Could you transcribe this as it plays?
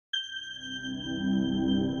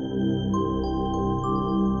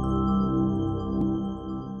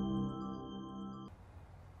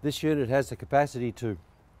This unit has the capacity to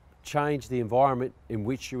change the environment in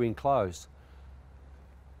which you enclose.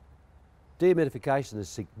 Dehumidification has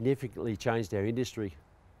significantly changed our industry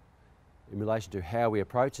in relation to how we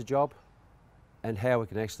approach a job and how we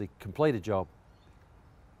can actually complete a job.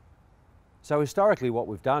 So historically what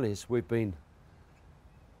we've done is we've been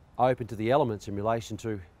open to the elements in relation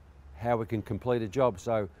to how we can complete a job.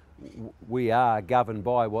 So we are governed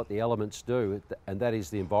by what the elements do, and that is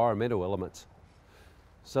the environmental elements.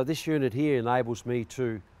 So this unit here enables me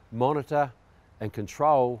to monitor and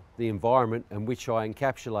control the environment in which I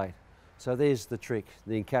encapsulate. So there's the trick,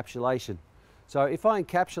 the encapsulation. So if I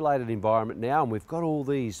encapsulate an environment now, and we've got all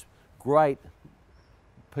these great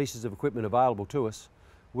pieces of equipment available to us,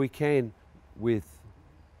 we can, with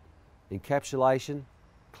encapsulation,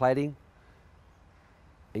 cladding,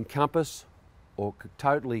 encompass or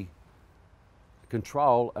totally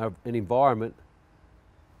control an environment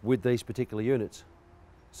with these particular units.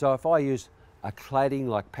 So if I use a cladding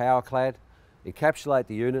like PowerClad, encapsulate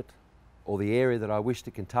the unit or the area that I wish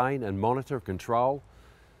to contain and monitor, control,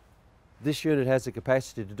 this unit has the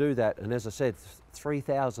capacity to do that, and as I said,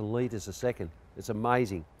 3,000 litres a second. It's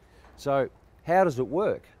amazing. So how does it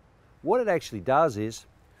work? What it actually does is,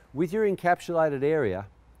 with your encapsulated area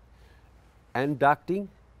and ducting,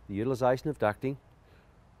 the utilisation of ducting,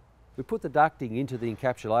 we put the ducting into the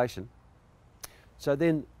encapsulation. So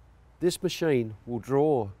then this machine will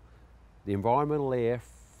draw the environmental air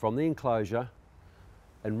from the enclosure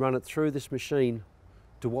and run it through this machine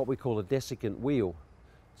to what we call a desiccant wheel.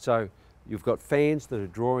 So you've got fans that are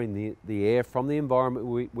drawing the air from the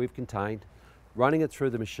environment we've contained, running it through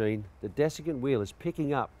the machine. The desiccant wheel is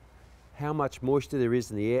picking up how much moisture there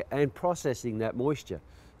is in the air and processing that moisture.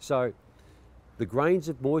 So the grains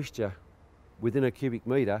of moisture within a cubic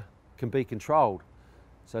metre can be controlled.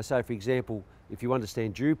 So say for example, if you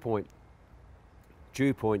understand dew point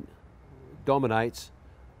dominates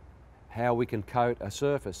how we can coat a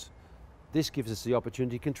surface. This gives us the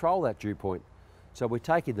opportunity to control that dew point. So we're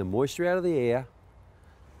taking the moisture out of the air,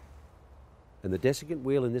 and the desiccant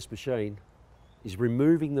wheel in this machine is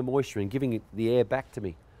removing the moisture and giving it the air back to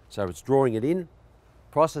me. So it's drawing it in,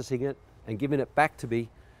 processing it, and giving it back to me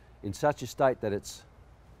in such a state that it's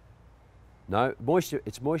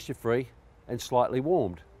moisture free and slightly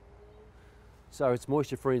warmed. So it's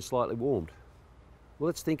moisture free and slightly warmed. Well,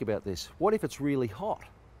 let's think about this. What if it's really hot?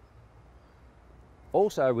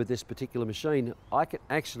 Also with this particular machine, I can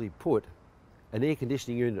actually put an air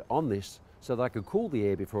conditioning unit on this so that I can cool the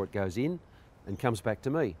air before it goes in and comes back to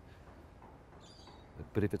me.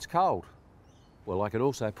 But if it's cold, well, I can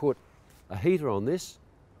also put a heater on this,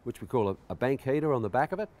 which we call a bank heater on the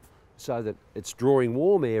back of it, so that it's drawing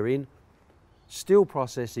warm air in, still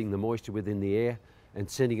processing the moisture within the air and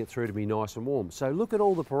sending it through to me nice and warm. So look at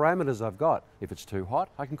all the parameters I've got. If it's too hot,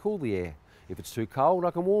 I can cool the air. If it's too cold,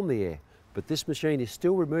 I can warm the air. But this machine is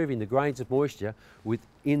still removing the grains of moisture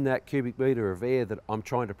within that cubic metre of air that I'm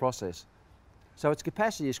trying to process. So its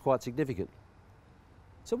capacity is quite significant.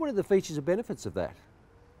 So what are the features and benefits of that?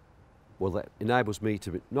 Well, that enables me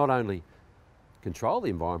to not only control the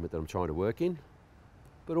environment that I'm trying to work in,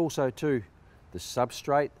 but also too, the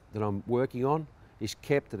substrate that I'm working on is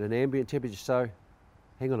kept at an ambient temperature. So,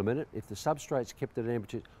 hang on a minute, if the substrate's kept at an ambient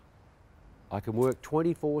temperature, I can work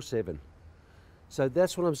 24/7. So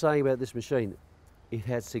that's what I'm saying about this machine. It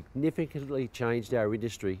has significantly changed our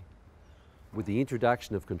industry with the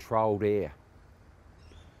introduction of controlled air.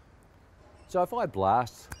 So if I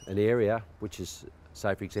blast an area, which is,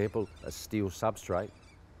 say for example, a steel substrate,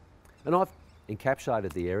 and I've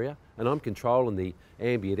encapsulated the area and I'm controlling the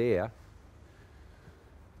ambient air,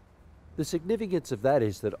 the significance of that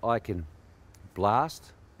is that I can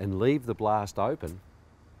blast and leave the blast open.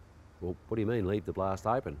 Well, what do you mean leave the blast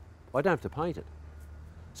open? I don't have to paint it.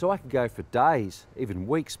 So I can go for days, even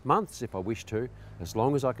weeks, months if I wish to, as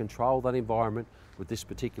long as I control that environment with this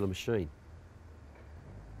particular machine.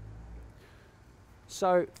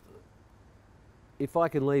 So if I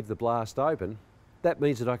can leave the blast open, that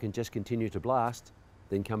means that I can just continue to blast,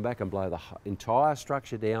 then come back and blow the entire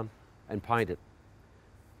structure down and paint it.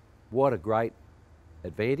 What a great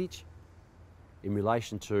advantage in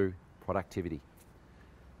relation to productivity.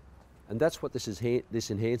 And that's what this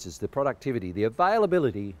enhances, the productivity, the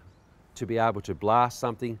availability to be able to blast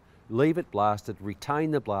something, leave it blasted,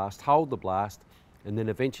 retain the blast, hold the blast, and then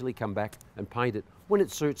eventually come back and paint it when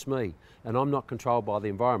it suits me and I'm not controlled by the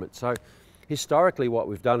environment. So historically what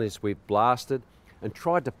we've done is we've blasted and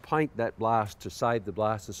tried to paint that blast to save the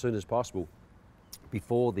blast as soon as possible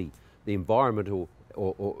before the environmental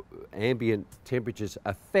or ambient temperatures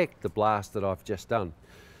affect the blast that I've just done.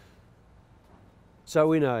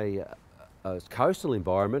 So in a a coastal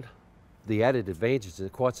environment, the added advantages are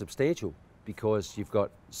quite substantial because you've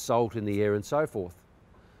got salt in the air and so forth.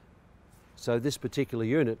 So this particular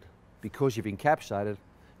unit, because you've encapsulated,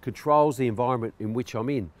 controls the environment in which I'm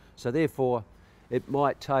in. So therefore, it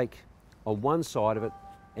might take on one side of it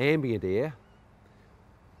ambient air,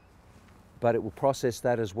 but it will process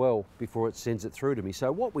that as well before it sends it through to me.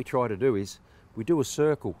 So what we try to do is we do a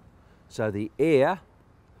circle. So the air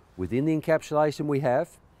within the encapsulation we have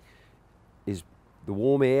is the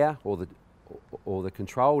warm air or the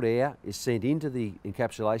controlled air is sent into the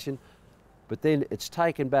encapsulation, but then it's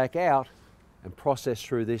taken back out and processed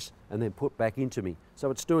through this and then put back into me.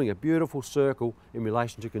 So it's doing a beautiful circle in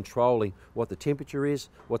relation to controlling what the temperature is,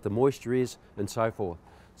 what the moisture is, and so forth.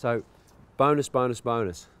 So bonus, bonus,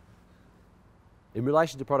 bonus. In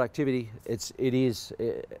relation to productivity, it is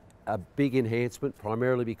a big enhancement,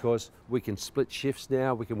 primarily because we can split shifts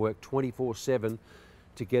now. We can work 24/7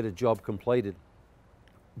 to get a job completed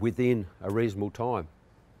within a reasonable time.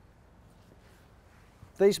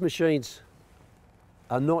 These machines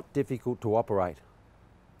are not difficult to operate,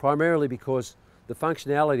 primarily because the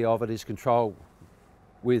functionality of it is controlled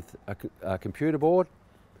with a computer board.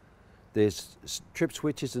 There's trip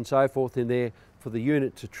switches and so forth in there for the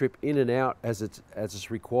unit to trip in and out as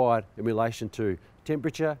it's required in relation to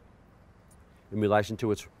temperature, in relation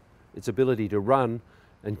to its ability to run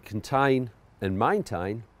and contain and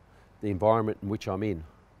maintain the environment in which I'm in.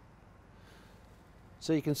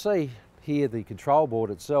 So you can see here the control board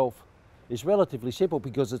itself is relatively simple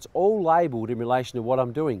because it's all labelled in relation to what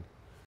I'm doing.